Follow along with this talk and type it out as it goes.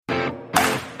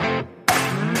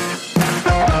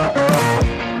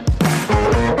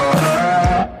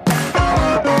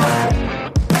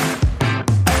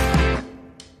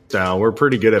we're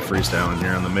pretty good at freestyling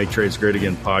here on the Make Trades Great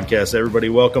Again podcast. Everybody,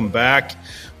 welcome back.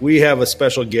 We have a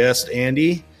special guest,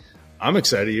 Andy. I'm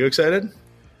excited. You excited?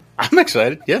 I'm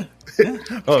excited. Yeah.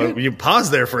 Oh, you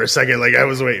paused there for a second. Like I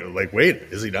was waiting. Like, wait,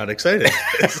 is he not excited?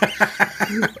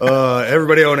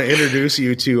 Everybody, I want to introduce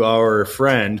you to our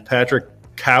friend Patrick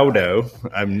Caudo.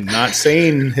 I'm not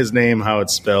saying his name how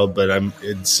it's spelled, but I'm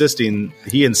insisting.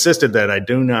 He insisted that I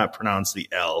do not pronounce the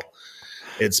L.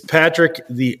 It's Patrick,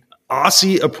 the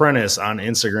Aussie Apprentice on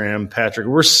Instagram. Patrick,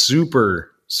 we're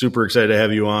super excited to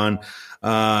have you on.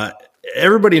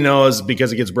 Everybody knows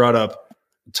because it gets brought up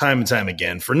time and time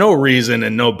again for no reason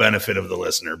and no benefit of the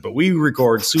listener, but we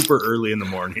record super early in the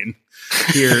morning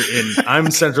here I'm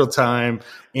Central Time.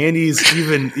 Andy,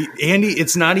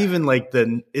 it's not even like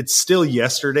it's still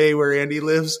yesterday where Andy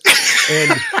lives.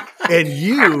 And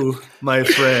you, my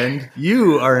friend,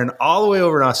 you are all the way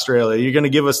over in Australia. You're going to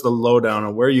give us the lowdown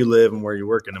on where you live and where you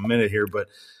work in a minute here, but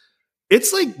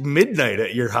it's like midnight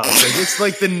at your house. Like it's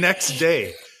like the next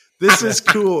day. This is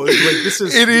cool.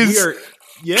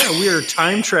 We are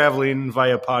time traveling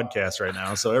via podcast right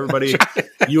now. So everybody,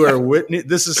 you are witness.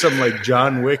 This is some like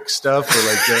John Wick stuff, or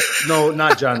like no,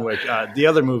 not John Wick. The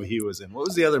other movie he was in. What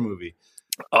was the other movie?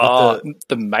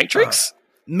 The Matrix.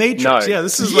 Matrix. No. Yeah,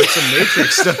 this is like some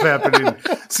Matrix stuff happening.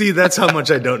 See, that's how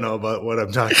much I don't know about what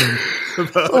I'm talking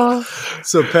about.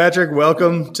 So, Patrick,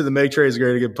 welcome to the Make Trades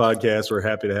Great Again podcast. We're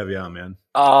happy to have you on, man.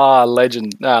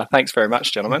 Legend. Thanks very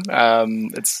much, gentlemen.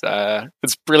 It's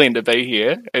brilliant to be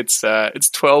here. It's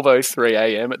 12:03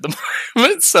 a.m. at the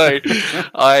moment, so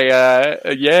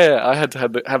I had to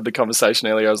have the conversation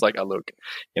earlier. I was like, oh look,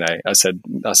 I said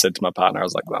to my partner, I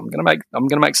was like, well, I'm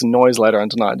gonna make some noise later on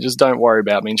tonight. Just don't worry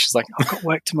about me. And she's like, I've got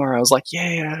work tomorrow. I was like,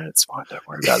 yeah, it's fine. Don't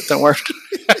worry about it. Don't worry.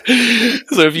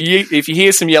 So if you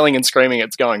hear some yelling and screaming,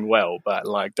 it's going well, but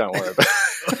like, don't worry about it.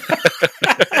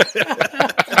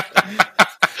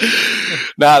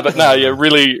 Yeah,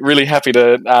 really happy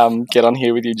to get on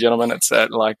here with you, gentlemen. It's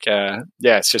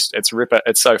it's ripper.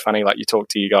 It's so funny. Like you talk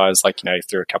to you guys, like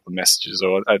through a couple of messages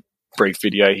or a brief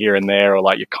video here and there, or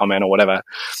like your comment or whatever,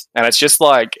 and it's just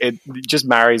like it just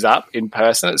marries up in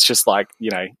person. It's just like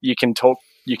you can talk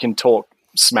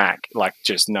smack, like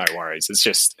just no worries.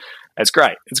 It's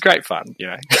great. It's great fun,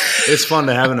 It's fun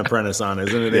to have an apprentice on,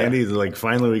 isn't it, Andy? Yeah. Like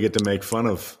finally we get to make fun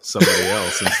of somebody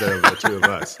else instead of the two of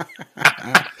us.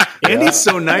 Andy's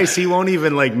so nice. He won't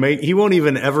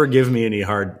even ever give me a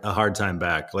hard time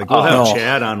back. Like we'll have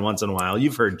Chad on once in a while.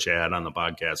 You've heard Chad on the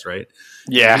podcast, right?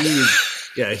 Yeah.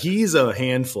 He's a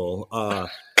handful.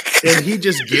 And he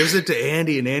just gives it to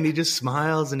Andy, and Andy just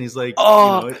smiles, and he's like,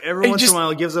 every once in a while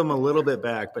he gives him a little bit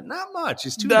back, but not much.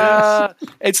 He's too nice.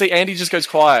 And see, Andy just goes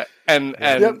quiet, and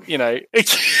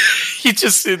he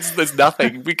just there's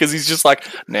nothing because he's just like,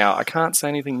 now I can't say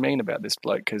anything mean about this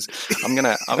bloke because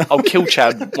I'll kill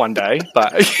Chad one day,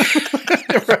 but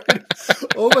right.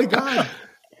 Oh my God.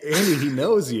 Andy, he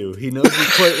knows you. He knows you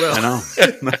quite well. I know.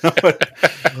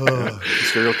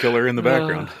 Serial killer in the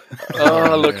background.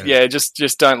 Look, yeah,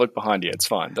 just don't look behind you. It's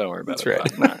fine. Don't worry about it.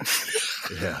 Right. No.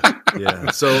 Yeah.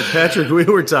 So, Patrick, we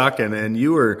were talking, and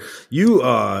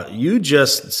you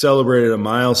just celebrated a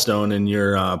milestone in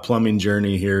your plumbing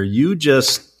journey here. You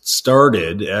just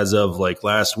started, as of like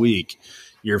last week,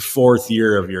 your 4th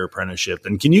year of your apprenticeship.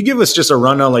 And can you give us just a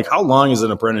rundown? Like, how long is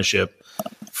an apprenticeship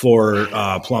for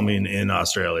plumbing in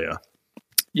Australia?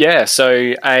 Yeah,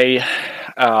 so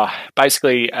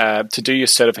basically to do your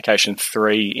certification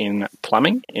 3 in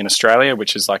plumbing in Australia,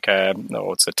 which is like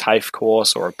it's a TAFE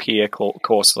course or a peer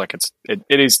course, like it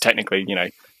is technically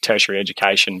tertiary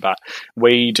education, but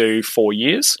we do 4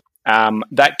 years.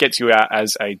 That gets you out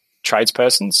as a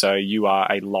tradesperson, so you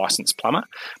are a licensed plumber.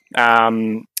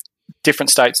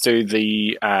 Different states do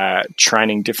the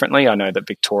training differently. I know that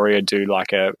Victoria do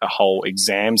like a whole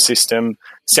exam system.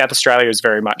 South Australia is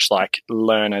very much like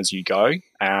learn as you go,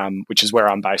 which is where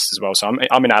I'm based as well. So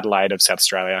I'm in Adelaide of South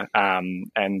Australia,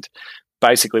 and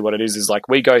basically what it is like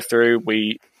we go through,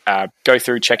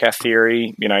 check our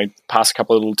theory, pass a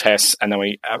couple of little tests, and then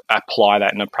we apply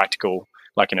that in a practical,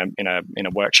 like in a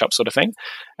workshop sort of thing.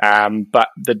 But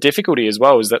the difficulty as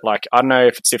well is that, like, I don't know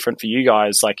if it's different for you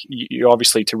guys, like you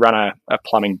obviously to run a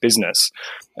plumbing business,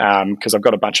 because I've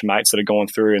got a bunch of mates that are going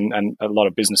through and a lot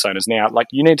of business owners now, like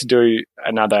you need to do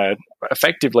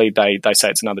effectively they say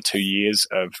it's another 2 years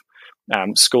of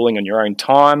schooling on your own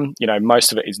time.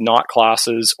 Most of it is night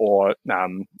classes or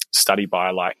study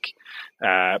by like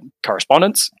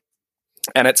correspondence.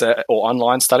 And it's or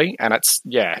online study, and it's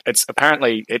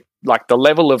apparently like the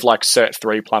level of like Cert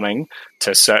 3 plumbing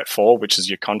to Cert 4, which is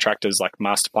your contractors like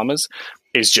master plumbers,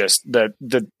 is just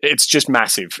it's just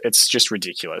massive. It's just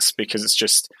ridiculous because it's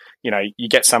just, you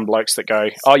get some blokes that go,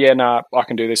 oh yeah, nah, I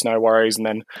can do this, no worries. And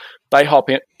then they hop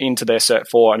into their Cert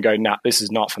 4 and go, nah, this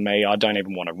is not for me. I don't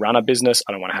even want to run a business.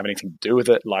 I don't want to have anything to do with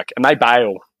it. And they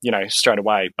bail, straight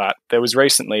away. But there was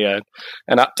recently an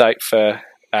update for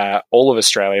all of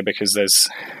Australia because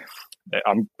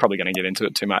I'm probably going to get into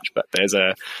it too much, but there's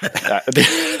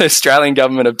the Australian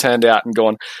government have turned out and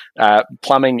gone,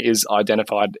 plumbing is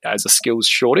identified as a skills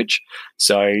shortage.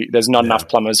 So there's not enough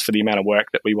plumbers for the amount of work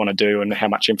that we want to do and how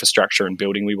much infrastructure and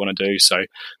building we want to do. So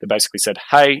they basically said,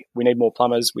 hey, we need more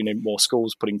plumbers. We need more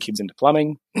schools putting kids into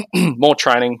plumbing, more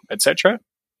training, etc.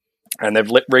 And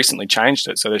they've recently changed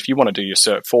it so that if you want to do your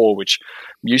Cert 4, which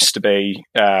used to be,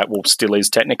 still is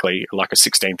technically like a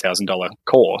 $16,000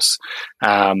 course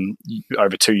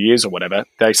over 2 years or whatever,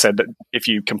 they said that if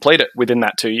you complete it within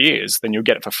that 2 years, then you'll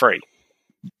get it for free.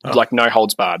 Like no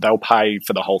holds barred. They'll pay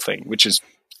for the whole thing, which is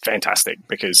fantastic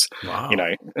because,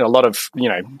 a lot of,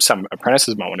 some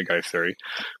apprentices might want to go through.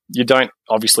 You don't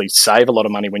obviously save a lot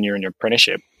of money when you're in your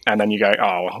apprenticeship. And then you go,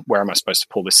 oh, where am I supposed to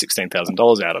pull this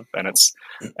 $16,000 out of? And it's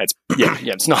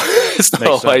not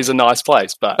always a nice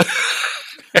place, but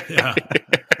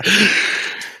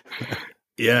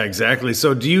yeah, exactly.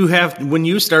 So do you have, when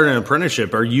you start an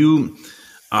apprenticeship, are you,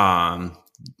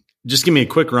 just give me a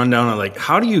quick rundown on like,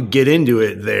 how do you get into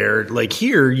it there? Like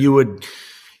here you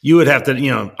would have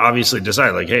to, obviously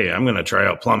decide like, hey, I'm going to try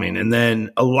out plumbing. And then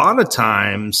a lot of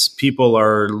times people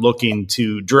are looking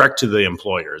to direct to the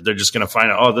employer. They're just going to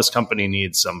find out, oh, this company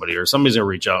needs somebody, or somebody's going to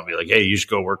reach out and be like, hey, you should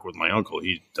go work with my uncle.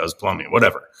 He does plumbing,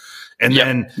 whatever. And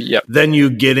then you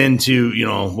get into,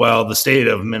 the state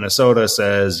of Minnesota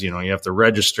says, you have to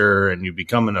register and you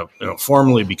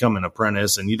formally become an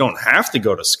apprentice, and you don't have to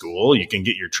go to school. You can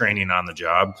get your training on the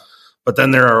job. But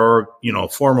then there are,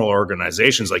 formal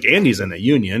organizations like Andy's in a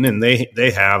union, and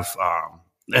they have,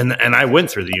 and I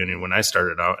went through the union when I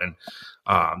started out,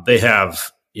 and they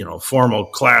have, formal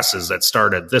classes that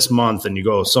start at this month, and you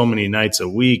go so many nights a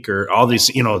week, or all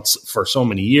these, it's for so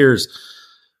many years.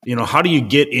 How do you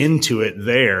get into it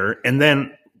there? And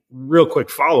then real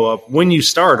quick follow up, when you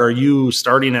start, are you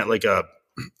starting at like a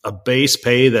base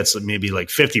pay that's maybe like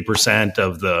 50%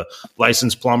 of the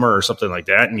licensed plumber or something like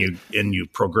that, and you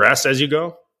progress as you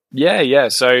go? Yeah.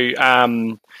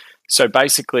 So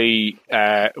basically,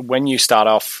 when you start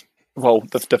off,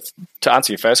 to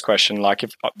answer your first question, like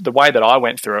if the way that I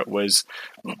went through it was,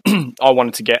 I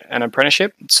wanted to get an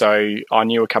apprenticeship. So I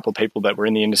knew a couple of people that were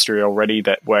in the industry already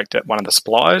that worked at one of the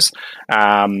suppliers.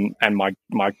 And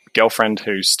my girlfriend,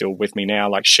 who's still with me now,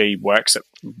 like she works at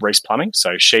Reese Plumbing.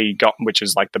 So she got, which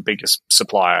is like the biggest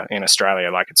supplier in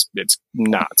Australia. Like it's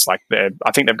nuts. Like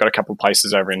I think they've got a couple of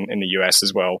places over in the US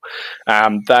as well.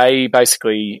 They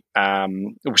basically,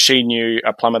 she knew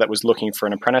a plumber that was looking for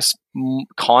an apprentice,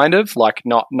 kind of like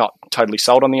not totally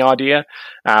sold on the idea.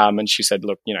 And she said,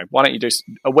 look, why don't you do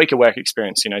a week of work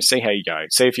experience, see how you go,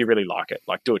 see if you really like it,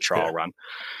 like do a trial run.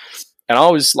 And I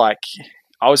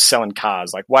was selling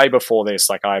cars like way before this.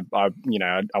 Like I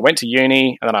went to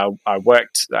uni, and then I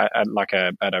worked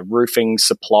at a roofing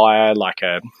supplier, like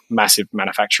a massive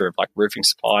manufacturer of like roofing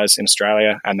supplies in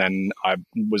Australia. And then I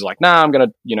was like, nah, I'm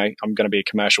going to be a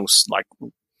commercial like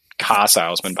car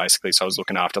salesman basically. So I was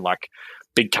looking after like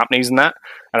big companies and that.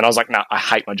 And I was like, no, I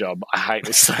hate my job. I hate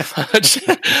this so much.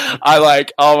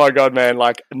 Oh my God, man,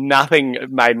 like nothing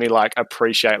made me like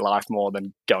appreciate life more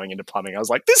than going into plumbing. I was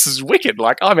like, this is wicked.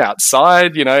 Like I'm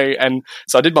outside, and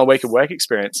so I did my week of work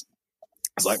experience.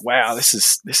 I was like, wow, this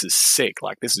is sick.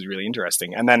 Like this is really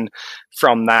interesting. And then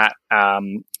from that,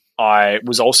 I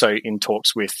was also in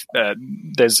talks with,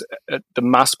 there's the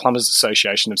Master Plumbers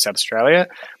Association of South Australia.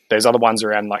 There's other ones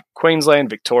around like Queensland,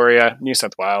 Victoria, New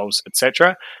South Wales,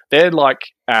 etc. They're like,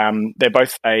 they're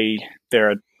both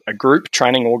they're a group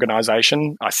training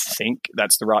organisation. I think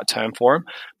that's the right term for them.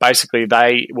 Basically,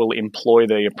 they will employ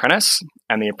the apprentice,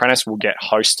 and the apprentice will get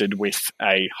hosted with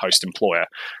a host employer.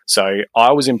 So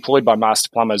I was employed by Master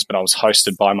Plumbers, but I was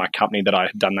hosted by my company that I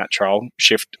had done that trial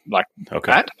shift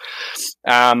at.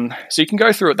 So you can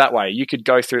go through it that way. You could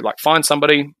go through like find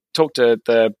somebody, talk to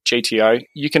the GTO.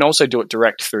 You can also do it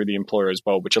direct through the employer as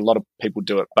well, which a lot of people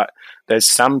do it. But there's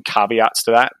some caveats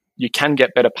to that. You can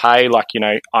get better pay. Like,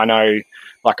 I know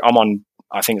like I'm on,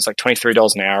 I think it's like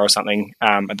 $23 an hour or something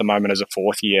at the moment as a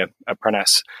fourth year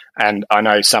apprentice. And I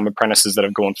know some apprentices that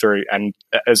have gone through, and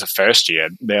as a first year,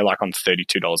 they're like on $32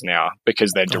 an hour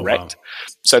because they're direct.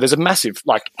 Wow. So there's a massive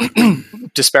like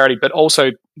disparity. But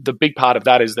also the big part of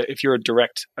that is that if you're a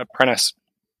direct apprentice,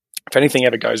 if anything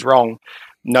ever goes wrong,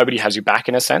 nobody has your back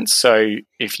in a sense. So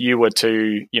if you were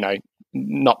to,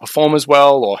 not perform as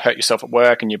well or hurt yourself at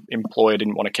work and your employer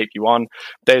didn't want to keep you on,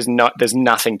 there's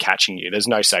nothing catching you. There's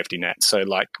no safety net. So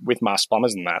like with master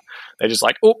plumbers and that, they're just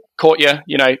like, oh, caught you,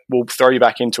 we'll throw you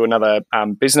back into another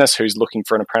business who's looking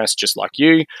for an apprentice just like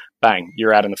you. Bang,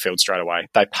 you're out in the field straight away.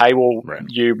 They pay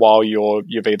you while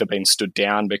you've either been stood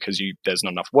down because there's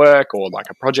not enough work, or like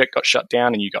a project got shut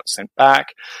down and you got sent back.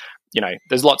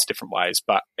 There's lots of different ways,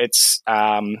 but it's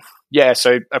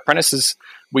so apprentices,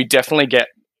 we definitely get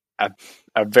a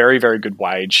very, very good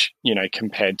wage,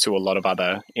 compared to a lot of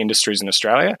other industries in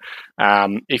Australia.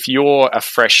 If you're a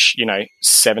fresh,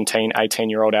 17,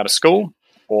 18-year-old out of school,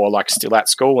 or like still at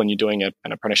school and you're doing an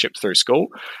apprenticeship through school,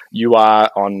 you are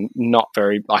on not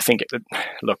very, I think,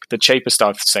 look, the cheapest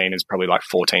I've seen is probably like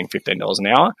 $14, $15 an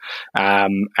hour.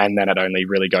 And then it only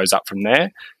really goes up from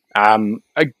there. A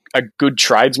good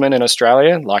tradesman in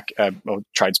Australia, or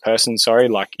tradesperson,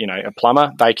 a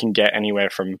plumber, they can get anywhere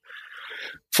from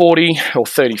 40 or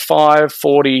 35,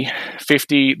 40,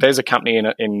 50. There's a company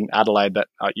in Adelaide that,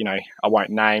 I won't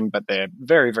name, but they're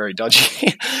very, very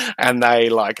dodgy. And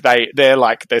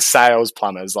they're sales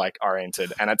plumbers,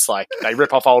 oriented. And it's like, they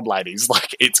rip off old ladies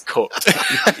like it's cooked.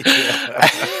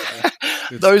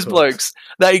 Those blokes,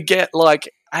 they get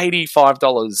like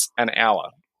 $85 an hour.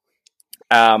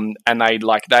 And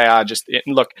they are just,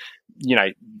 look,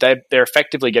 they're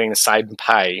effectively getting the same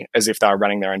pay as if they were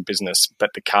running their own business,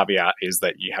 but the caveat is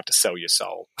that you have to sell your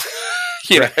soul.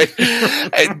 But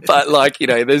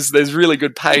there's really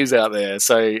good pays out there.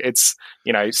 So it's,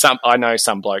 I know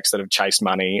some blokes that have chased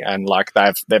money and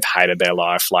they've hated their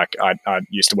life. I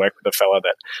used to work with a fella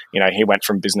that, he went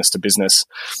from business to business,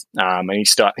 and he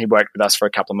worked with us for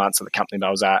a couple of months at the company that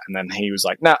I was at, and then he was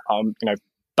like, nah,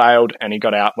 bailed, and he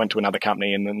got out, went to another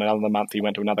company, and then another month he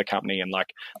went to another company, and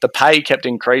the pay kept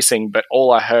increasing, but all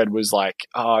I heard was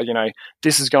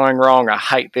this is going wrong, I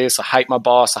hate this, I hate my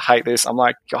boss, I hate this. I'm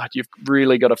like, God, you've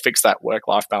really got to fix that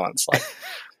work-life balance.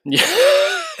 You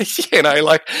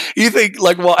think,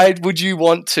 why would you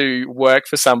want to work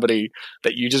for somebody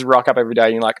that you just rock up every day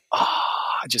and you're like,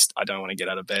 I don't want to get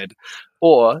out of bed?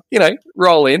 Or,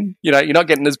 roll in, you're not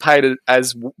getting as paid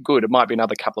as good. It might be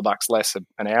another couple of bucks less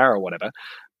an hour or whatever.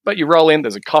 But you roll in,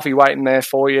 there's a coffee waiting there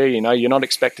for you. You're not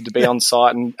expected to be on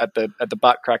site and at the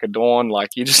butt crack of dawn.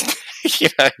 You just,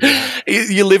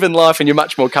 you're living life and you're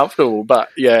much more comfortable. But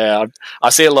yeah,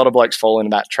 I see a lot of blokes fall into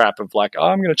that trap of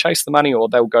I'm going to chase the money, or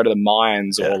they'll go to the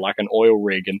mines or an oil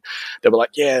rig, and they'll be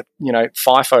like,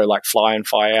 FIFO, fly in,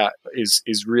 fly out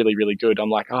is really, really good.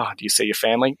 I'm like, do you see your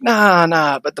family?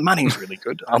 Nah, but the money's really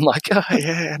good. I'm like, no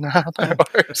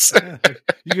worries.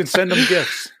 You can send them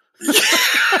gifts.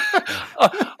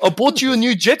 I bought you a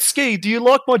new jet ski. Do you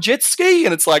like my jet ski?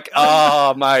 And it's like,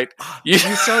 mate. You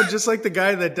sound just like the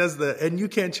guy that does and you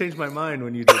can't change my mind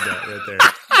when you did that right there.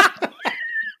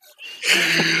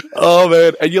 Oh,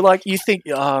 man. And you think,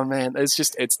 oh, man,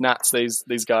 it's nuts.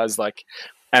 These guys,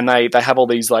 and they have all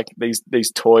these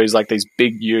these toys, these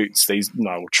big utes, these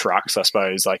trucks, I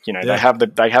suppose. They have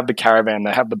the caravan,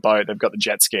 they have the boat, they've got the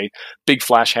jet ski, big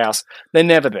flash house. They're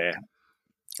never there.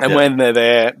 And when they're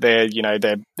there, they're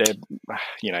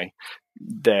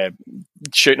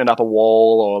shooting it up a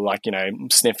wall, or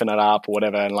sniffing it up or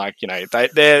whatever, and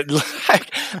they're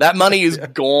that money is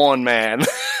gone, man.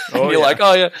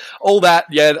 You're all that.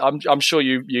 Yeah, I'm sure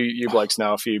you blokes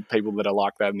know a few people that are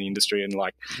like that in the industry, and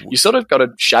you sort of got to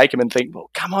shake them and think, well,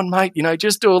 come on, mate,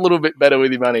 just do a little bit better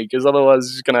with your money, because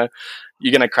otherwise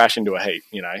you're gonna crash into a heap,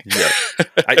 Yeah,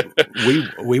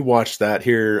 we watched that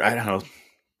here. I don't know,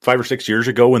 5 or 6 years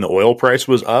ago when the oil price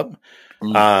was up.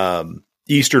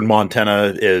 Eastern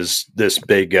Montana is this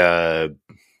big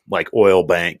oil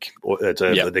bank.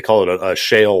 They call it a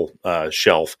shale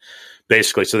shelf,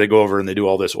 basically. So they go over and they do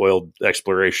all this oil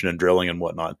exploration and drilling and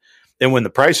whatnot. And when the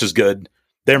price is good,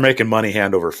 they're making money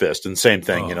hand over fist. And same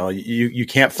thing, you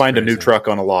can't find a new truck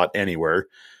on a lot anywhere.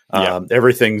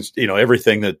 Everything's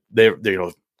everything that they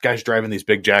guys driving these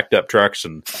big jacked up trucks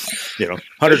and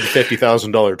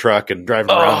 $150,000 truck and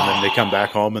driving around, and then they come back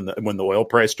home and when the oil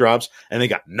price drops and they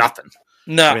got nothing.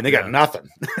 No, they got nothing.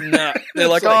 No, they're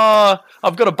like,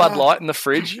 I've got a Bud Light in the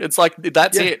fridge. It's like,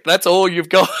 that's it. That's all you've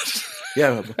got.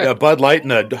 Yeah, Bud Light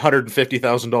and a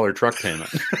 $150,000 truck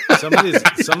payment. Some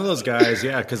of those guys,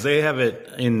 because they have it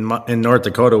in North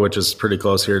Dakota, which is pretty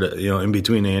close here to in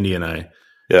between Andy and I.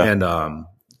 Yeah, and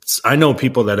I know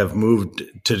people that have moved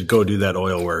to go do that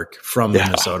oil work from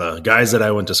Minnesota. Guys that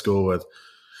I went to school with,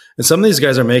 and some of these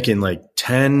guys are making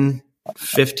 $10,000,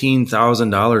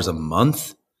 $15,000 a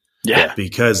month. Yeah,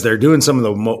 because they're doing some of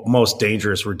the most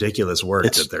dangerous, ridiculous work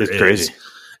that there is. It's crazy.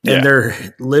 And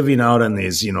they're living out on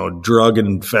these, drug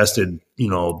infested,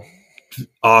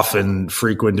 often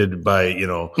frequented by, you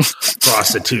know,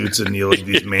 prostitutes and, you know, like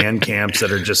these man camps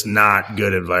that are just not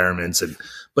good environments.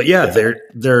 But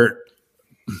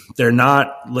they're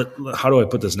not, how do I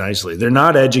put this nicely? They're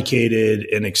not educated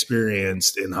and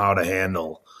experienced in how to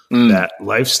handle that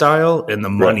lifestyle and the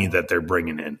money that they're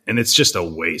bringing in. And it's just a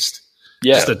waste.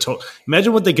 Yeah.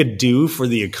 Imagine what they could do for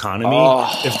the economy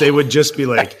if they would just be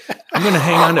like, I'm going to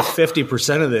hang on to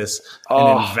 50% of this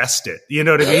and invest it. You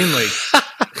know what I mean? Like,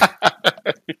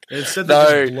 instead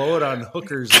they just blow it on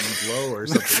hookers and blow or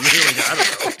something. Like, I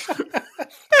don't know.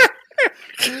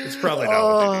 It's probably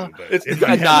not what they do.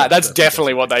 But that's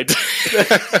definitely what they do.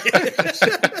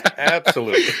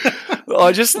 Absolutely.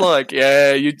 I just like,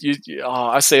 I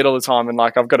see it all the time. And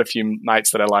like, I've got a few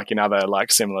mates that are like in other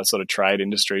like similar sort of trade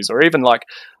industries, or even like,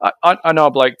 I know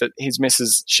a bloke that his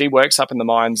missus, she works up in the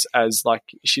mines as like,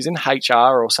 she's in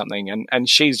HR or something. And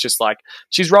she's just like,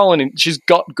 she's rolling in, she's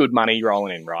got good money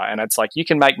rolling in, right? And it's like, you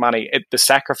can make money. The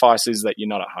sacrifice is that you're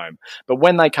not at home. But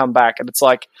when they come back, and it's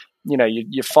like, you know,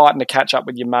 you're fighting to catch up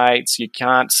with your mates. You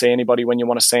can't see anybody when you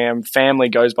want to see them. Family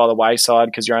goes by the wayside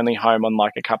because you're only home on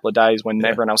like a couple of days when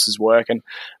everyone else is working.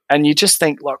 And you just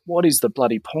think, like, what is the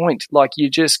bloody point? Like,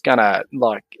 you're just gonna,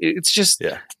 like, it's just,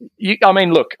 I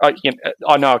mean, look,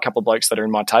 I know a couple of blokes that are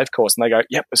in my TAFE course, and they go,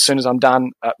 yep, as soon as I'm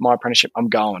done at my apprenticeship, I'm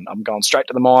going straight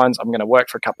to the mines. I'm going to work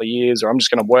for a couple of years, or I'm just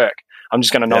going to work. I'm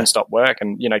just going to non-stop work.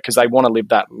 And, you know, because they want to live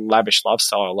that lavish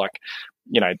lifestyle. Like,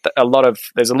 you know,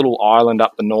 there's a little island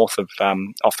up the north of,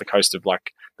 off the coast of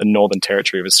like the Northern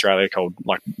Territory of Australia called,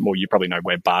 like, well, you probably know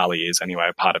where Bali is anyway,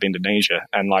 a part of Indonesia.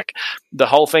 And like the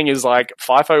whole thing is like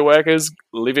FIFO workers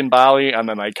live in Bali and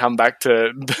then they come back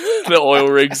to the oil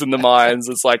rigs and the mines.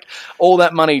 It's like all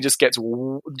that money just gets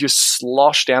just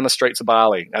sloshed down the streets of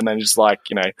Bali. And then just like,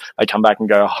 you know, they come back and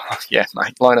go, oh, yeah,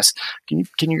 mate, Linus, can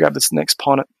you grab this next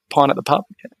pint at the pub?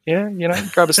 Yeah, you know,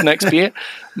 grab us the next beer.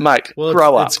 Mate,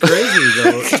 grow up. It's crazy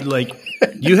though. Like,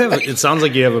 it sounds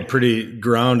like you have a pretty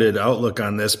grounded outlook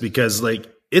on this, because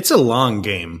like it's a long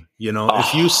game. You know,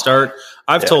 if you start,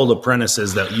 I've told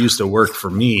apprentices that used to work for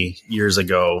me years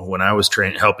ago when I was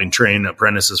helping train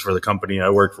apprentices for the company I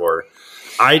work for.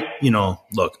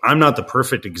 Look, I'm not the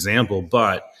perfect example,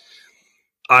 but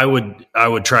I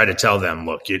would try to tell them,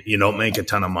 look, you don't make a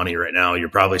ton of money right now. You're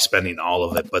probably spending all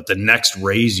of it, but the next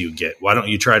raise you get, why don't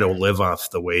you try to live off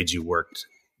the wage you worked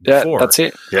before? Yeah, that's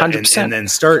it. 100%. And then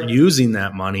start using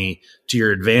that money to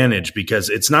your advantage, because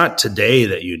it's not today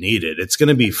that you need it. It's going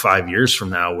to be 5 years from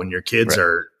now when your kids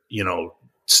are, you know,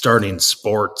 starting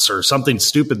sports or something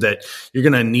stupid that you're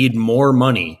going to need more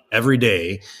money every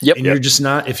day. And you're just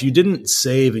not, if you didn't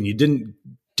save and you didn't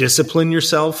discipline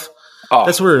yourself,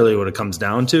 that's really what it comes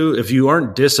down to. If you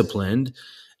aren't disciplined,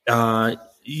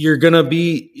 you're going to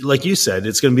be, like you said,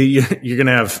 it's going to be, you're going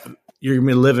to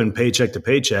be living paycheck to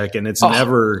paycheck, and it's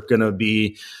never going to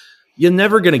be, you're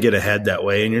never going to get ahead that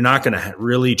way. And you're not going to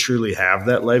really truly have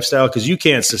that lifestyle, because you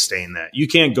can't sustain that. You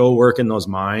can't go work in those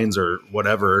mines or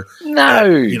whatever.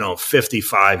 At,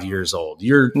 55 years old,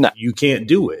 you can't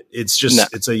do it. It's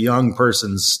just, it's a young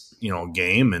person's,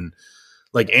 game. And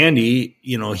like Andy,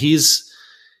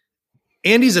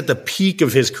 Andy's at the peak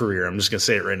of his career. I'm just going to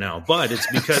say it right now, but it's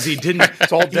because he didn't.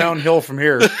 It's all downhill from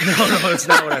here. No, that's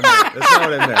not what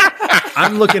I meant.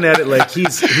 I'm looking at it like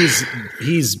he's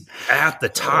at the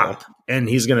top and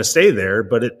he's going to stay there.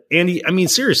 But Andy, I mean,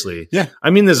 seriously,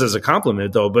 I mean this as a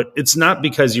compliment though, but it's not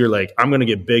because you're like, I'm going to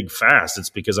get big fast.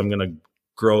 It's because I'm going to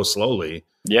grow slowly.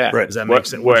 Yeah. Right. Does that make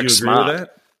sense? Would you agree smart with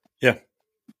that? Yeah.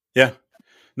 Yeah.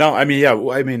 No, I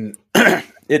mean,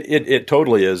 it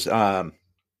totally is.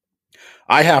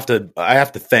 I have to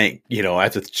thank, I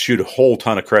have to shoot a whole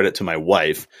ton of credit to my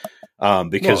wife,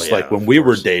 because when we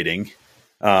were dating,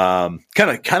 kind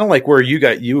of like where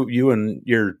you and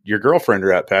your girlfriend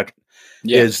are at, Patrick,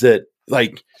 is that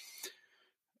like,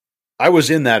 I was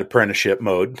in that apprenticeship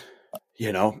mode,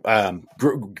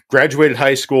 graduated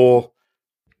high school,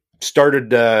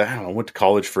 started, went to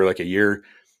college for like a year,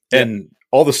 and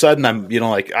all of a sudden I'm,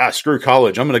 screw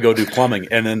college. I'm going to go do plumbing.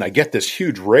 And then I get this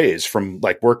huge raise from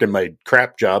like working my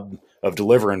crap job of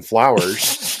delivering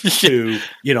flowers to,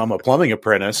 I'm a plumbing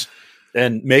apprentice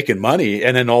and making money.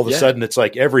 And then all of a sudden it's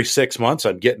like every 6 months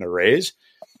I'm getting a raise.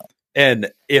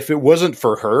 And if it wasn't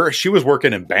for her, she was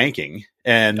working in banking.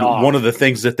 And one of the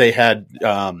things that they had,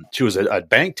 she was a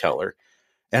bank teller.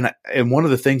 And one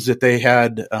of the things that they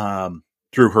had,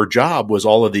 through her job was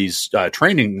all of these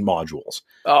training modules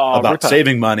about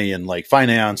saving money and like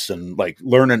finance and like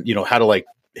learning, how to like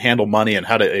handle money and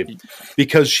how to,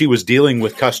 because she was dealing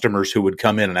with customers who would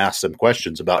come in and ask them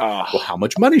questions about, well, how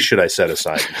much money should I set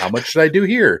aside? How much should I do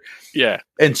here? Yeah.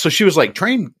 And so she was like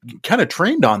trained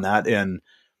on that. And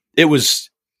it was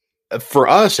for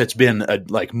us. It's been a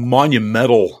like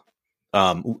monumental,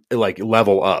 like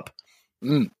level up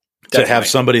to have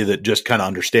somebody that just kind of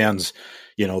understands,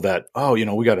 that,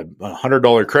 we got a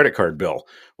 $100 credit card bill.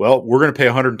 Well, we're going to pay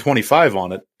 125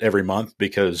 on it every month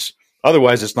because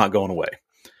otherwise it's not going away.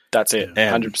 That's it.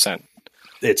 100%.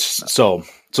 It's so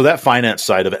that finance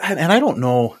side of it. And I don't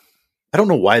know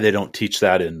why they don't teach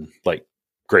that in like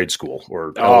grade school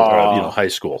or high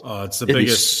school. It's the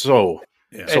biggest.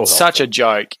 It's such a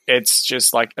joke. It's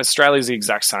just like Australia's the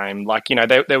exact same. Like,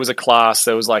 there was a class,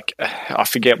 there was like, I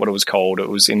forget what it was called. It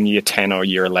was in year 10 or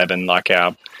year 11, like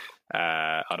our,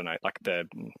 I don't know, like the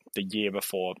year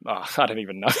before. I don't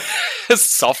even know.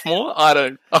 Sophomore? I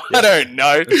don't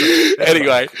know.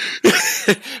 Anyway,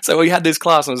 so we had this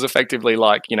class and it was effectively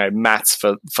like, maths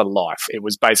for life. It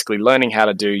was basically learning how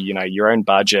to do, your own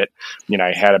budget, how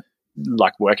to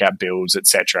like work out bills,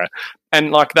 etc.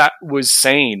 And like that was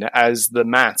seen as the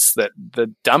maths that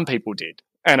the dumb people did.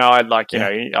 And I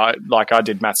I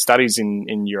did math studies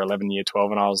in year 11, year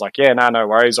 12, and I was like, no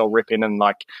worries. I'll rip in and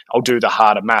like, I'll do the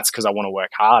harder maths because I want to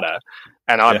work harder.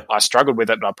 And I struggled with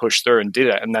it, but I pushed through and did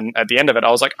it. And then at the end of it,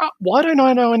 I was like, why don't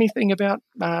I know anything about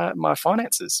my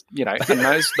finances?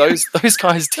 And those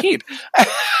guys did.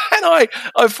 And I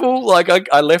feel like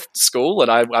I left school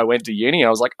and I went to uni. I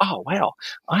was like, oh, wow,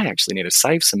 I actually need to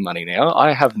save some money now.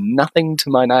 I have nothing to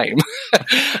my name.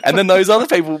 And then those other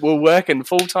people were working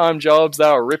full-time jobs. They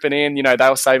were ripping in, they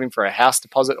were saving for a house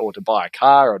deposit or to buy a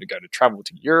car or to go to travel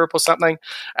to Europe or something.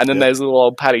 And then there's little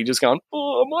old Paddy just going,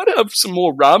 I might have some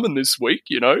more ramen this week.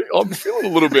 I'm feeling a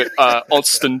little bit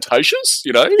ostentatious,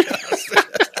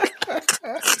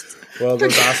 Well,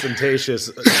 those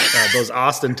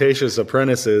ostentatious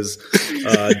apprentices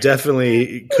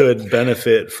definitely could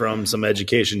benefit from some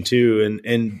education too.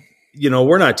 And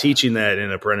we're not teaching that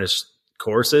in apprentice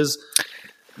courses.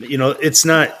 It's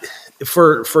not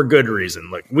for good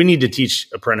reason. Like, we need to teach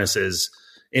apprentices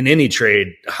in any trade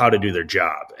how to do their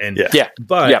job. And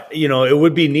it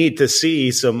would be neat to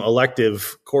see some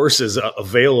elective courses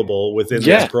available within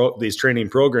these training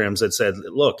programs that said,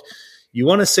 look, you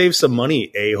want to save some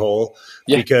money, a-hole,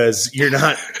 because you're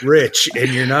not rich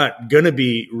and you're not going to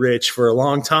be rich for a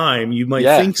long time. You might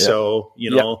think so,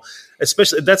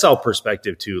 especially that's all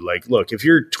perspective too. Like, look, if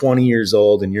you're 20 years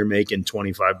old and you're making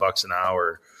 $25 an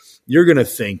hour, you're going to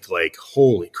think like,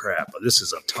 holy crap, this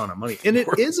is a ton of money. And it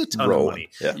is a ton of money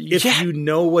if you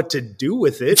know what to do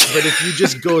with it. But if you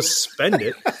just go spend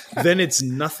it, then it's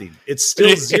nothing. It's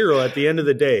still zero at the end of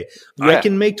the day. I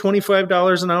can make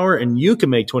 $25 an hour and you can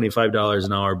make $25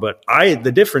 an hour. But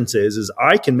the difference is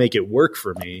I can make it work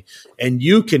for me and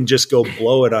you can just go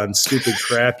blow it on stupid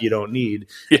crap you don't need.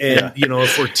 And,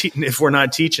 if we're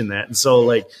not teaching that. And so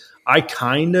like, I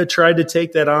kind of tried to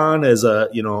take that on as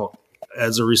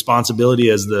a responsibility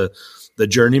as the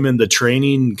journeyman, the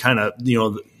training kind of,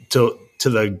 to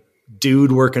the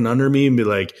dude working under me and be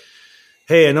like,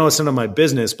 hey, I know it's none of my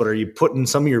business, but are you putting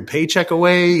some of your paycheck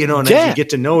away? And as you get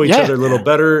to know each other a little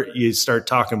better, you start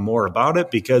talking more about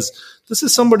it because this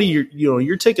is somebody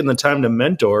you're taking the time to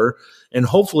mentor, and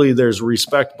hopefully there's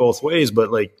respect both ways.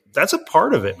 But like, that's a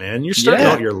part of it, man. You're starting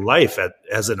out your life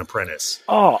as an apprentice.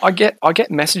 Oh, I get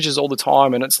messages all the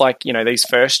time, and it's like, these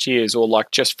first years or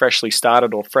like just freshly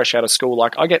started or fresh out of school.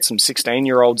 Like, I get some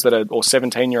 16-year-olds or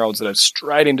 17-year-olds that are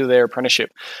straight into their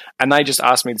apprenticeship, and they just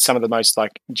ask me some of the most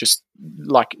like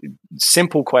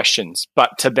simple questions,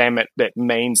 but to them it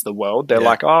means the world. They're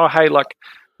like, oh, hey, like,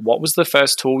 what was the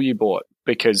first tool you bought?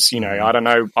 Because, I don't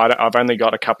know, I've only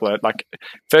got a couple of like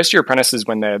first year apprentices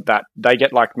when they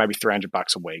get like maybe $300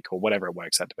 a week or whatever it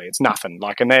works out to be. It's nothing.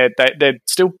 Like, and they're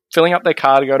still filling up their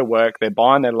car to go to work. They're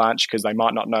buying their lunch because they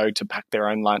might not know to pack their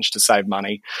own lunch to save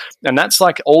money. And that's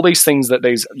like all these things that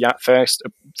these first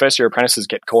year apprentices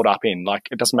get caught up in. Like,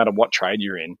 it doesn't matter what trade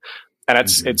you're in. And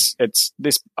it's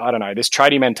this, I don't know, this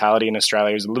tradie mentality in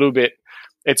Australia is a little bit,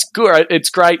 it's good. It's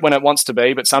great when it wants to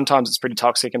be, but sometimes it's pretty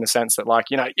toxic in the sense that, like,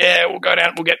 we'll go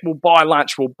down, we'll buy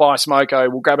lunch, we'll buy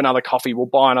smoko, we'll grab another coffee, we'll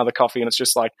buy another coffee. And it's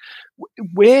just like,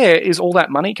 where is all that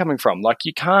money coming from? Like,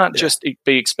 you can't just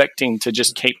be expecting to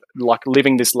just keep like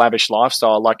living this lavish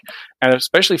lifestyle. Like, and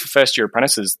especially for first year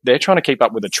apprentices, they're trying to keep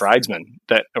up with a tradesman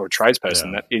or a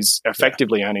tradesperson that is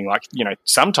effectively earning like,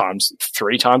 sometimes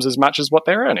 3 times as much as what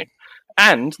they're earning.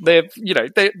 And they're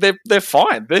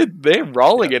fine. They're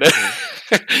rolling in it.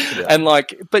 And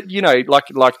like, but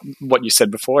like what you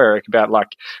said before, Eric, about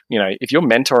like, if you're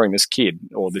mentoring this kid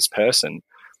or this person,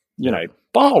 by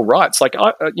all rights, like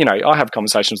I have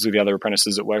conversations with the other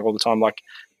apprentices at work all the time. Like,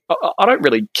 I don't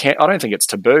really care. I don't think it's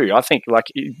taboo. I think like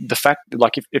the fact,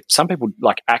 like if some people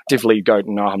like actively go,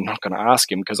 no, I'm not going to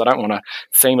ask him because I don't want to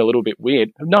seem a little bit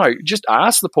weird. No, just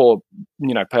ask the poor,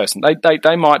 person.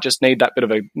 They might just need that bit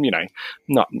of a,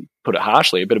 not put it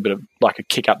harshly, a bit of like a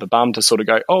kick up the bum to sort of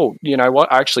go, oh, you know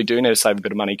what? I actually do need to save a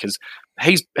bit of money because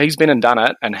he's been and done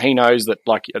it, and he knows that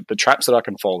like the traps that I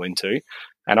can fall into.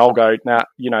 And I'll go, now,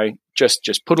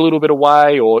 just put a little bit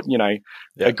away, or,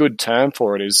 a good term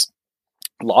for it is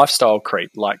lifestyle creep.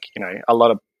 Like, a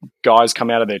lot of guys come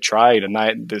out of their trade and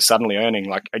they're suddenly earning,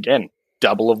 like, again,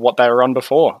 double of what they were on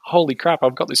before. Holy crap,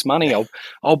 I've got this money.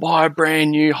 I'll buy a brand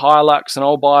new Hilux and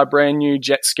I'll buy a brand new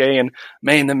jet ski, and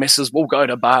me and the missus will go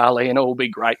to Bali and it'll be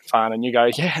great fun. And you go,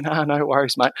 yeah, no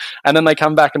worries, mate. And then they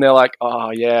come back and they're like,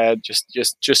 oh yeah, just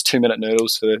 2-minute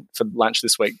noodles for lunch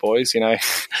this week, boys,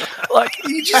 like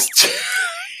you just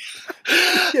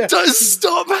don't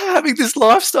stop having this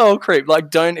lifestyle creep. Like,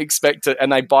 don't expect it.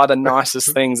 And they buy the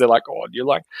nicest things. They're like, oh, you're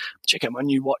like, check out my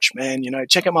new watch, man.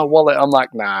 Check out my wallet. I'm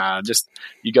like, nah, just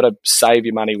you got to save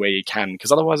your money where you can,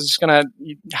 because otherwise it's just gonna.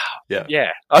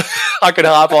 Yeah. I could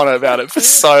harp on about it for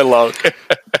so long.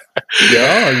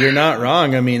 Yeah, you're not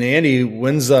wrong. I mean, Andy,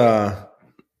 when's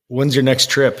your next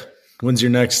trip? When's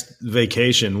your next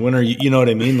vacation? When are you? You know what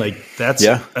I mean? Like that's.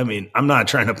 Yeah. I mean, I'm not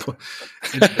trying to put.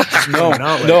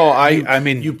 I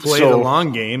mean, you play the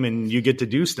long game and you get to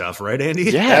do stuff, right, Andy?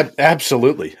 Yeah,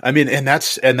 absolutely. I mean, and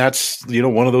that's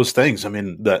one of those things. I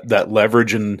mean, that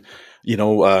leverage and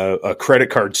a credit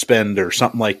card spend or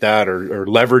something like that, or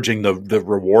leveraging the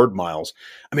reward miles.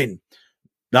 I mean,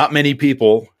 not many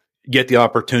people get the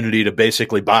opportunity to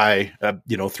basically buy,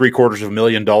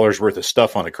 $750,000 worth of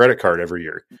stuff on a credit card every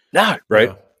year. No. Right.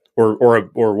 No.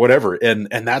 Or whatever. And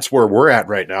that's where we're at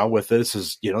right now with this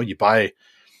is, you buy,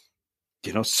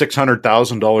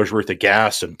 $600,000 worth of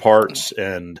gas and parts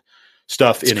and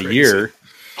stuff in a year.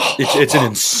 It's an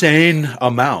insane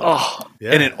amount.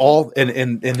 And it all,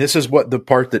 and this is what the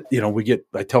part that,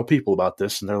 I tell people about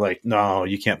this and they're like, no,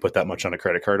 you can't put that much on a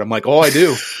credit card. I'm like, oh, I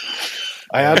do.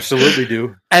 I absolutely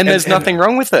do. And there's nothing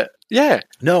wrong with it. Yeah.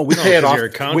 No, we pay it off. You're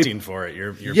accounting for it.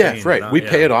 You're paying right. We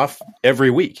pay it off every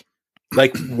week.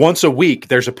 Like once a week,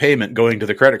 there's a payment going to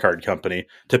the credit card company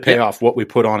to pay off what we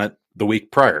put on it the week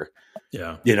prior.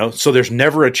 Yeah. So there's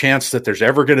never a chance that there's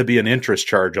ever going to be an interest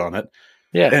charge on it.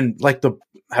 Yeah. And like the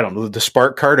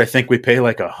Spark card, I think we pay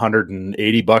like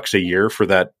 $180 a year for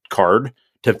that card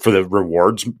for the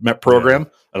rewards program. Yeah.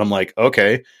 And I'm like,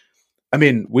 okay. I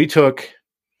mean,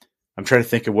 I'm trying to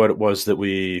think of what it was that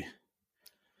we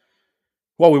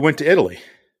went to Italy.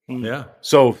 Yeah.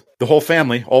 So the whole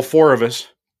family, all four of us,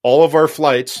 all of our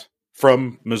flights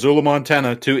from Missoula,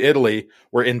 Montana to Italy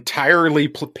were entirely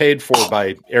paid for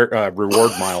by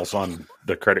reward miles on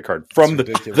the credit card from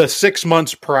the 6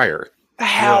 months prior.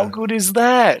 How good is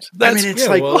that?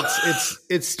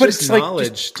 It's just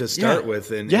knowledge to start with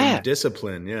and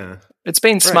discipline. Yeah. It's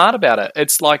being smart about it.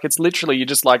 It's literally you're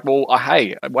just like, well,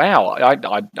 hey, wow,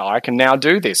 I can now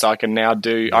do this. I can now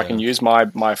I can use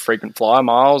my frequent flyer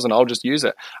miles and I'll just use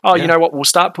it. Oh, you know what? We'll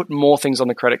start putting more things on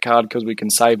the credit card because we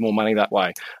can save more money that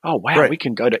way. Oh, wow, we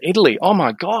can go to Italy. Oh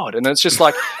my God. And it's just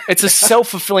like, it's a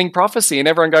self-fulfilling prophecy and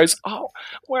everyone goes, oh,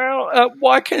 well,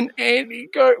 why can Andy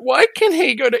go? Why can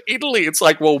he go to Italy? It's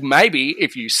like, well, maybe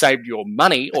if you saved your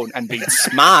money and be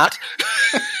smart.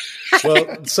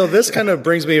 Well, so this kind of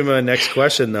brings me to my next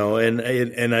question, though, and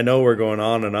I know we're going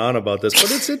on and on about this, but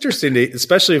it's interesting,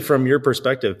 especially from your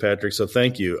perspective, Patrick. So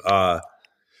thank you.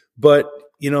 But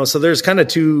so there's kind of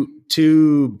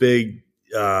two big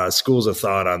schools of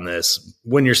thought on this.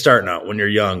 When you're starting out, when you're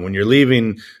young, when you're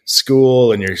leaving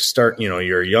school, and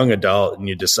you're a young adult, and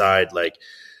you decide like.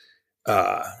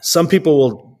 Some people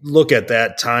will look at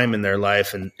that time in their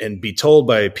life and be told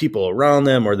by people around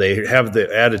them, or they have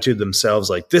the attitude themselves,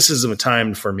 like, this is a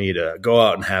time for me to go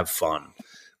out and have fun,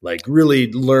 like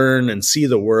really learn and see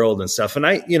the world and stuff. And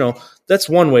that's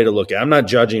one way to look at it. I'm not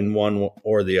judging one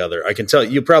or the other. I can tell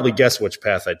you probably guess which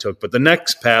path I took, but the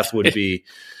next path would be,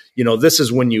 this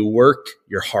is when you work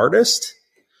your hardest,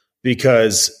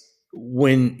 because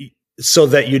so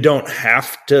that you don't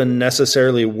have to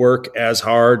necessarily work as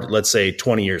hard, let's say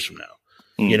 20 years from now,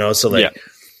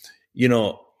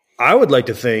 I would like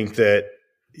to think that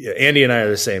Andy and I are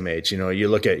the same age. You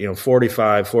look at,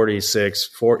 45, 46,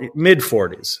 40, mid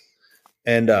 40s.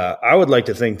 And I would like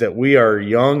to think that we are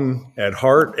young at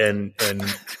heart and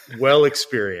well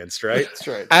experienced, right? That's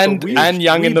right. And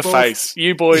young in the face.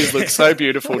 You boys look so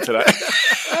beautiful today.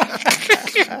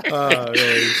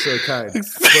 Really, so kind.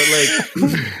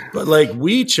 But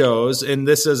we chose, and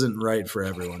this isn't right for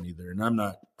everyone either. And I'm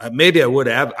not. Maybe I would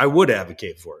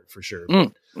advocate for it for sure.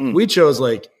 But we chose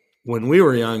when we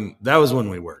were young, that was when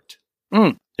we worked.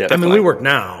 Yeah, I mean, we work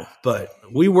now, but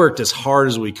we worked as hard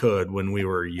as we could when we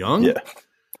were young. Yeah.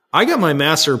 I got my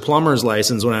master plumber's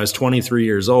license when I was 23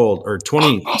 years old, or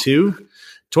 22,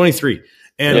 23.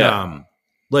 And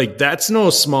like, that's no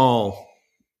small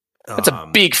that's a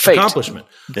big feat. accomplishment.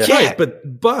 Yeah. Right,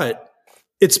 but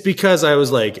it's because I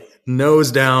was like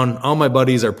nose down, all my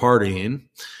buddies are partying.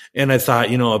 And I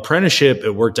thought, apprenticeship,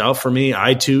 it worked out for me.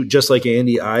 I too, just like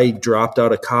Andy, I dropped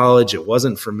out of college. It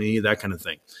wasn't for me, that kind of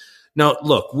thing. Now,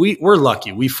 look, we're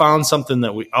lucky. We found something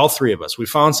that all three of us, we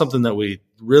found something that we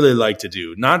really like to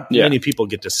do. Not many people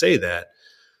get to say that.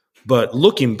 But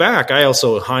looking back, I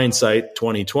also, hindsight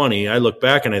 2020, I look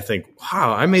back and I think,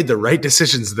 wow, I made the right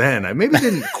decisions then. I maybe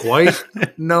didn't quite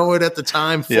know it at the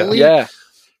time fully. Yeah.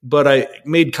 But I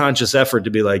made conscious effort to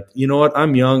be like, you know what?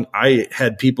 I'm young. I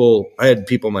had people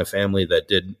in my family that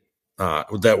did,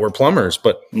 that were plumbers,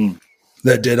 but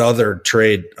that did other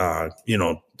trade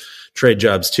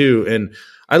jobs too. And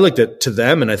I looked to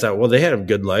them and I thought, well, they had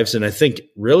good lives. And I think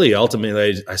really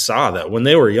ultimately I saw that when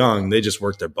they were young, they just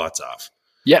worked their butts off.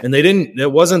 Yeah. And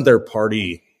it wasn't their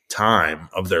party time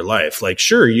of their life. Like,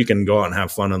 sure, you can go out and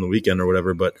have fun on the weekend or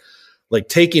whatever, but like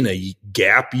taking a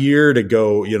gap year to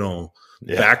go,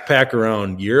 backpack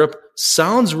around Europe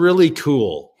sounds really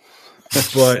cool.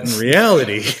 But in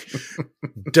reality,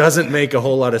 doesn't make a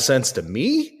whole lot of sense to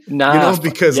me. No,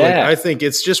 because like I think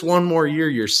it's just one more year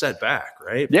you're set back,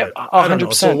 right? Yeah, I don't know.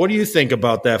 100%. So what do you think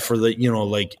about that for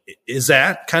the, is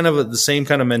that kind of the same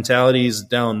kind of mentalities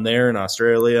down there in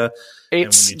Australia? And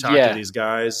when you talk to these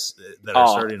guys that are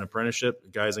starting an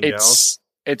apprenticeship, guys and gals?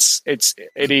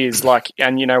 It is like,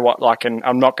 and you know what, like, and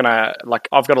I'm not gonna, like,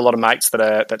 I've got a lot of mates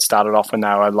that started off when they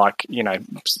were like,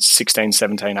 16,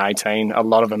 17, 18. A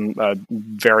lot of them are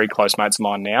very close mates of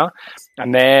mine now,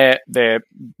 and they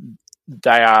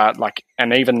are like,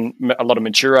 and even a lot of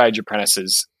mature age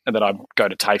apprentices that I go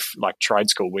to TAFE, like trade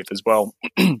school with as well.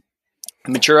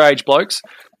 Mature age blokes,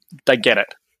 they get it.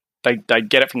 They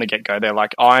get it from the get-go. They're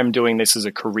like, I'm doing this as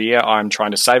a career. I'm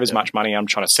trying to save as much money. I'm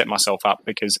trying to set myself up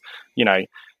because, I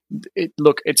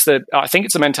think it's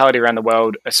the mentality around the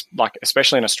world, like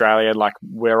especially in Australia, like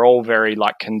we're all very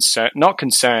like not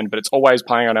concerned, but it's always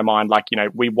playing on our mind. Like,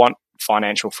 we want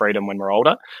financial freedom when we're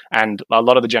older. And a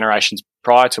lot of the generations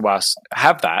prior to us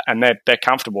have that, and they're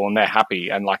comfortable and they're happy.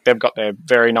 And like, they've got their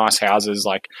very nice houses,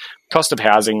 like cost of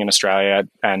housing in Australia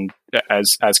and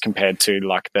as compared to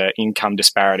like the income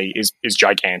disparity is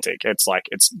gigantic. I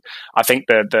think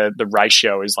the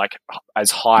ratio is like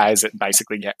as high as it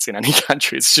basically gets in any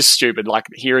country. It's just stupid. Like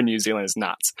here in New Zealand is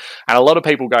nuts. And a lot of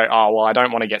people go, oh, well, I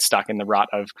don't want to get stuck in the rut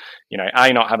of,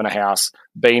 A, not having a house,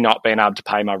 B, not being able to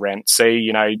pay my rent,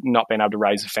 C, not being able to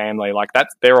raise a family. Like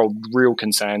they're all real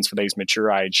concerns for these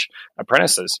mature age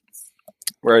apprentices.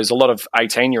 Whereas a lot of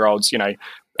 18-year-olds,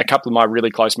 a couple of my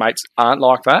really close mates aren't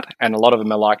like that, and a lot of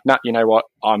them are like, "Nah, you know what?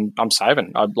 I'm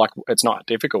saving. It's not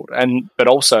difficult." But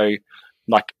also,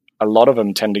 like a lot of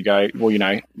them tend to go, "Well,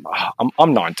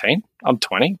 I'm 19, I'm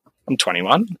 20, I'm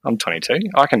 21, I'm 22.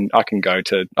 I can go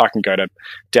to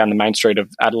down the main street of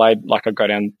Adelaide. Like I go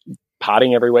down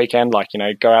partying every weekend. Like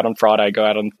go out on Friday, go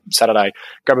out on Saturday,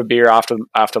 grab a beer after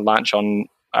lunch on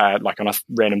like on a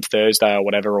random Thursday or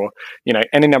whatever, or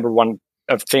any number one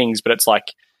of things." But it's like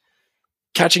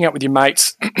catching up with your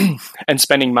mates and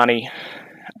spending money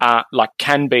like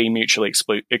can be mutually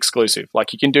exclusive.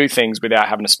 Like you can do things without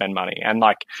having to spend money. And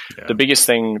like the biggest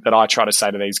thing that I try to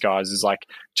say to these guys is like,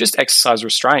 just exercise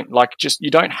restraint. Like you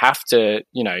don't have to,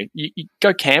 you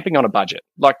go camping on a budget.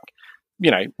 Like,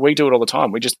 we do it all the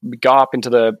time. We go up into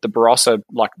the Barossa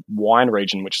like wine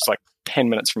region, which is like 10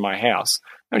 minutes from my house.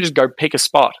 And we just go pick a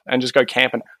spot and just go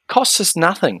camping. Costs us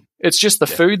nothing. It's just the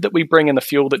food that we bring and the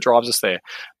fuel that drives us there.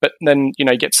 But then,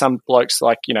 get some blokes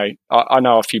like, I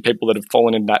know a few people that have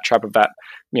fallen into that trap of that,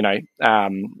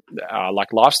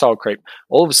 like lifestyle creep.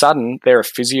 All of a sudden, they're a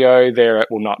physio,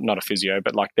 not a physio,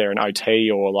 but like they're an OT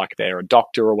or like they're a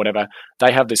doctor or whatever.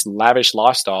 They have this lavish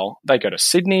lifestyle. They go to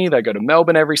Sydney, they go to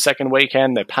Melbourne every second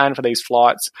weekend. They're paying for these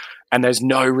flights and there's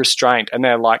no restraint. And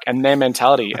they're like, and their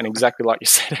mentality, and exactly like you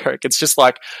said, Eric, it's just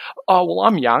like, oh, well,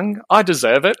 I'm young. I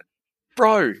deserve it.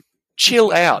 Bro,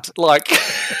 chill out. Like, and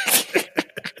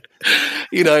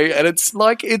it's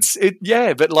like,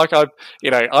 but like I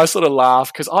sort of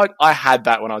laugh because I had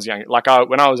that when I was young. Like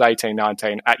when I was 18,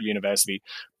 19 at university,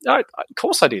 of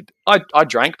course I did. I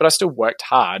drank, but I still worked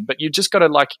hard. But you just got to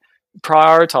like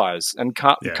prioritize and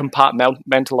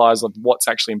compartmentalize of what's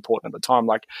actually important at the time.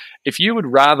 Like if you would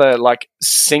rather like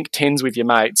sink tins with your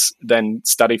mates than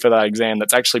study for that exam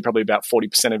that's actually probably about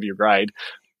 40% of your grade,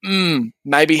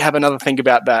 maybe have another think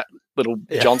about that little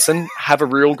Johnson, have a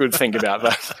real good think about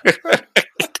that.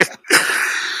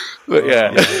 But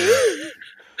yeah.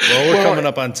 Well, we're coming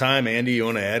up on time. Andy, you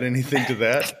want to add anything to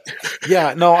that?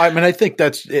 Yeah, no, I mean, I think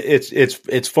that's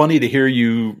it's funny to hear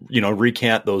you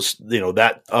recant those,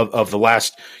 that of the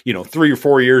last 3 or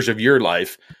 4 years of your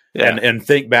life, and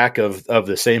think back of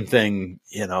the same thing,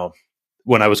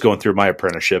 when I was going through my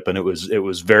apprenticeship, and it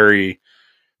was very,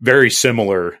 very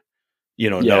similar,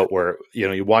 note where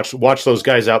you watch those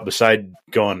guys out beside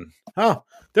going, oh,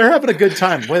 they're having a good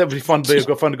time. Well, that'd be fun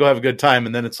to go have a good time,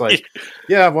 and then it's like,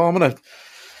 yeah, well, I'm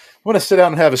gonna sit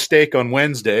down and have a steak on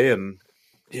Wednesday, and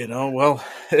because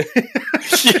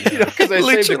I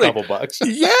saved a couple bucks.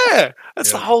 Yeah,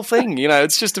 that's the whole thing.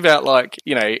 It's just about my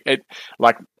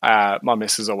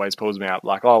missus always pulls me up.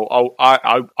 Like,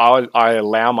 I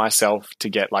allow myself to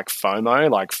get like FOMO,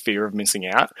 like fear of missing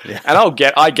out, and I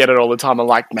get it all the time. I'm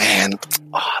like, man, it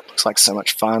looks like so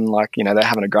much fun. Like, they're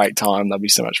having a great time. That'll be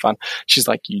so much fun. She's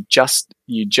like, you just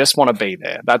want to be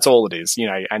there. That's all it is,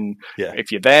 And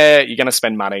if you're there, you're going to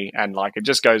spend money, and like it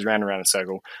just goes round and round in a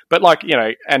circle. But like,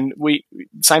 and we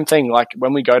same thing. Like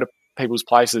when we go to people's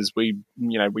places, we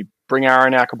bring our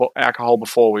own alcohol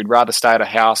before. We'd rather stay at a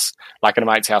house, like at a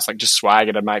mate's house, like just swag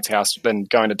at a mate's house, than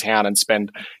going to town and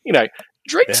spend,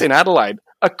 drinks in Adelaide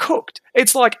are cooked.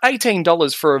 It's like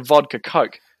 $18 for a vodka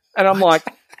Coke. And I'm like,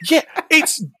 yeah,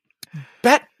 it's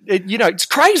it's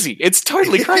crazy. It's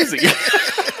totally crazy.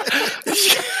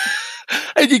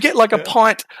 And you get like a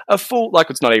pint, a full, like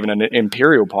it's not even an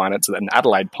imperial pint, it's an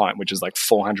Adelaide pint, which is like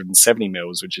 470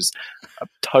 mils, which is a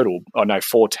total,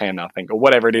 410, I think, or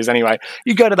whatever it is. Anyway,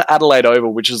 you go to the Adelaide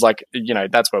Oval, which is like,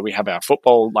 that's where we have our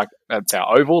football, like that's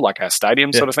our oval, like our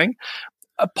stadium sort of thing.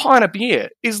 A pint of beer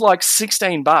is like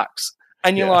 $16.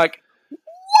 And you're like,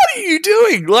 what are you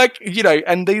doing? Like,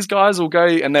 and these guys will go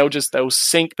and they'll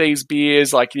sink these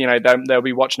beers, like, they'll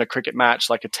be watching a cricket match,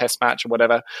 like a test match or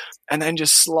whatever, and then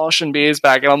just sloshing beers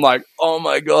back. And I'm like, oh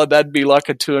my God, that'd be like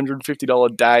a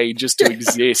 $250 day just to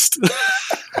exist.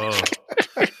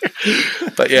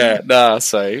 But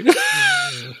so.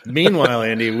 Meanwhile,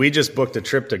 Andy, we just booked a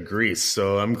trip to Greece,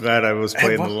 so I'm glad I was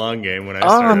playing the long game when I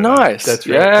started. Oh, nice. That's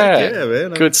right. Yeah,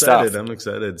 man. Good stuff. I'm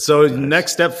excited. So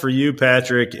next step for you,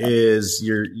 Patrick, is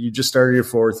you just started your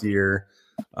 4th year.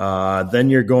 Then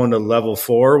you're going to level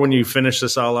 4 when you finish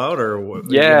this all out, or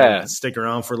stick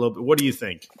around for a little bit. What do you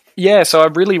think? Yeah, so I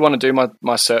really want to do my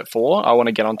Cert 4. I want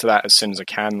to get onto that as soon as I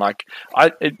can. Like,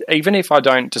 even if I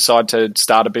don't decide to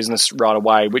start a business right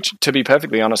away, which, to be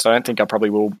perfectly honest, I don't think I probably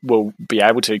will be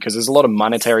able to, because there's a lot of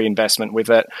monetary investment with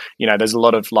it. There's a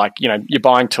lot of like, you're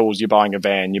buying tools, you're buying a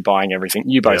van, you're buying everything.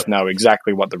 You both know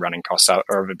exactly what the running costs are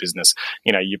of a business.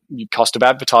 Your cost of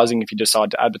advertising, if you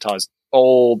decide to advertise,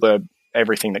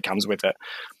 everything that comes with it.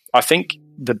 I think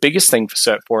the biggest thing for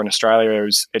Cert 4 in Australia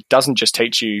is it doesn't just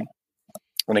teach you,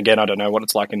 and again, I don't know what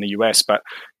it's like in the US, but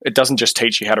it doesn't just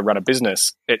teach you how to run a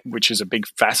business, which is a big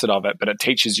facet of it, but it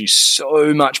teaches you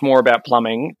so much more about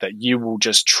plumbing that you will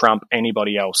just trump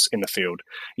anybody else in the field.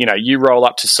 You roll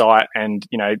up to site and,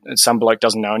 some bloke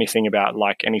doesn't know anything about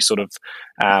like any sort of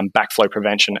backflow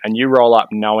prevention, and you roll up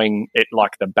knowing it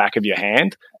like the back of your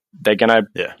hand. They're going to,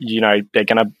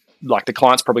 like the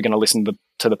client's probably going to listen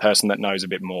to the person that knows a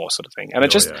bit more, sort of thing. And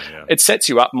it sets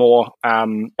you up more.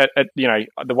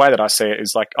 The way that I see it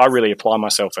is like, I really apply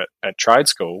myself at trade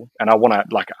school, and I want to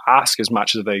like ask as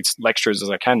much of these lecturers as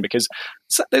I can, because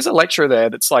there's a lecturer there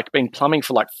that's like been plumbing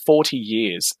for like 40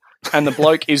 years. And the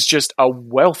bloke is just a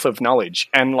wealth of knowledge.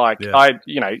 And like,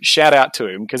 shout out to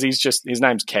him, because his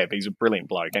name's Kev. He's a brilliant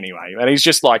bloke anyway. And he's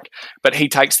just like, but he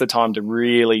takes the time to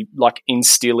really like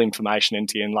instill information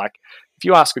into you. And like, if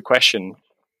you ask a question,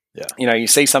 you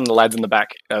see some of the lads in the back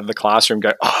of the classroom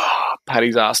go, oh,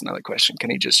 Paddy's asked another question. Can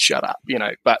he just shut up?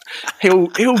 But he'll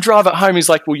drive it home. He's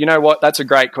like, well, you know what? That's a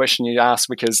great question you asked,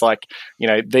 because like,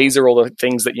 these are all the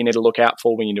things that you need to look out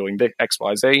for when you're doing X,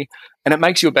 Y, Z. And it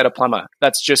makes you a better plumber.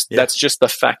 That's just the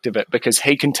fact of it, because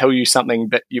he can tell you something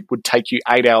that it would take you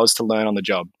 8 hours to learn on the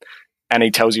job, and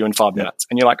he tells you in 5 minutes.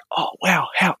 And you're like, oh, wow,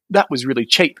 that was really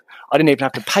cheap. I didn't even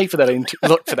have to pay for that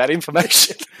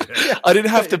information. I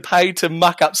didn't have to pay to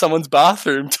muck up someone's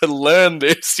bathroom to learn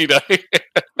this,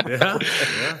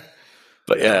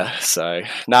 But so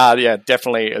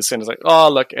definitely. As soon as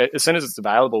as soon as it's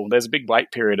available, there's a big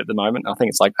wait period at the moment. I think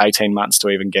it's like 18 months to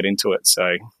even get into it.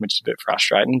 So, which is a bit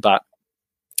frustrating, but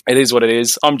it is what it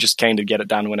is. I'm just keen to get it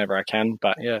done whenever I can.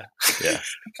 But yeah.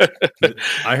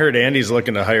 I heard Andy's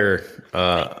looking to hire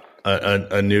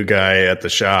a new guy at the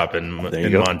shop in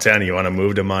Montana. You want to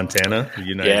move to Montana?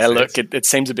 United States? Look, it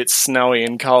seems a bit snowy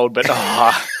and cold, but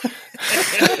I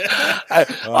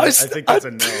think that's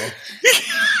a no.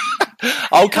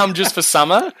 I'll come just for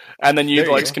summer, and then you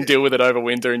blokes can deal with it over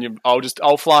winter. And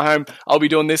I'll fly home. I'll be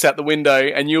doing this out the window,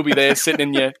 and you'll be there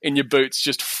sitting in your boots,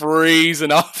 just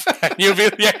freezing off. And you'll be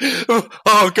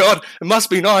oh god, it must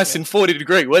be nice in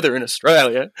 40-degree weather in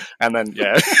Australia. And then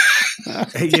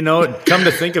Hey, you know, come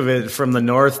to think of it, from the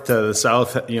north to the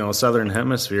south, southern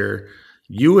hemisphere,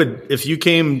 you would, if you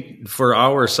came for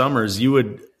our summers, you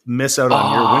would miss out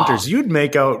on your winters. You'd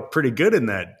make out pretty good in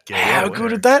that game. How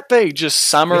good would that be? Just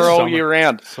summer year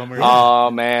round. Oh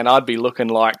man, I'd be looking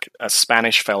like a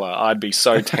Spanish fella. I'd be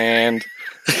so tanned.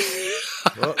 Man,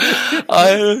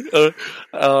 I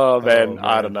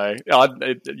don't know.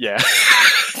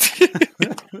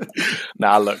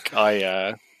 Nah, look,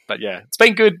 but yeah, it's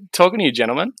been good talking to you,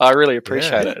 gentlemen. I really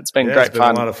appreciate it. It's been great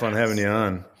fun. A lot of fun having you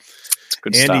on. It's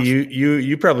good Andy, stuff.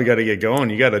 you probably got to get going.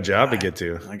 You got a job to get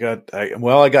to. I got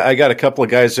a couple of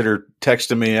guys that are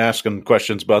texting me asking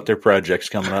questions about their projects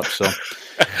coming up. So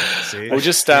we'll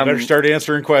just better start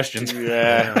answering questions.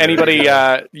 Yeah.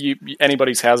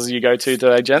 Anybody's houses you go to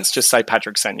today, gents, just say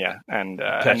Patrick sent you, and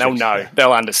they'll know. Yeah.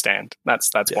 They'll understand.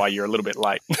 That's why you're a little bit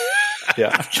late.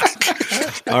 Yeah.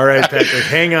 All right, Patrick,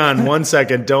 hang on 1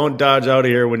 second. Don't dodge out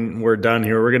of here when we're done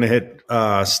here. We're going to hit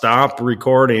stop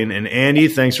recording. And Andy,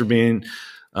 thanks for being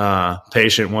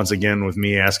patient once again with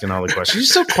me asking all the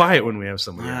questions. You're so quiet when we have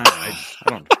somebody. I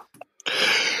don't know.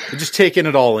 I'm just taking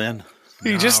it all in.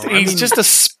 He's just a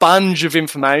sponge of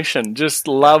information. Just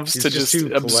loves to just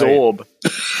absorb.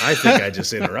 I think I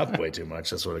just interrupt way too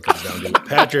much. That's what it comes down to.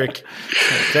 Patrick,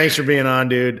 thanks for being on,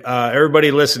 dude.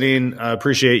 Everybody listening,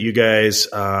 appreciate you guys.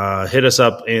 Hit us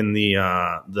up in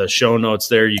the show notes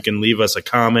there. You can leave us a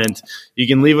comment. You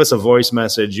can leave us a voice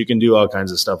message. You can do all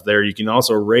kinds of stuff there. You can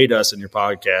also rate us in your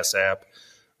podcast app.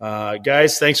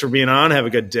 Guys, thanks for being on. Have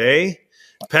a good day.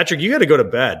 Patrick, you got to go to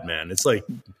bed, man. It's like,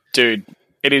 dude.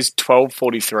 It is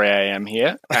 12:43 a.m.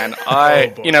 here, and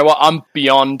you know what? I'm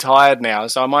beyond tired now,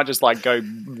 so I might just go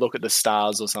look at the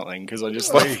stars or something, because I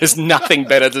just there's nothing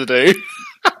better to do.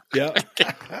 Yeah.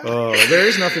 Oh, there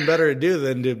is nothing better to do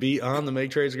than to be on the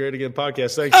Make Trades Great Again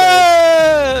podcast. Thanks,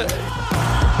 guys.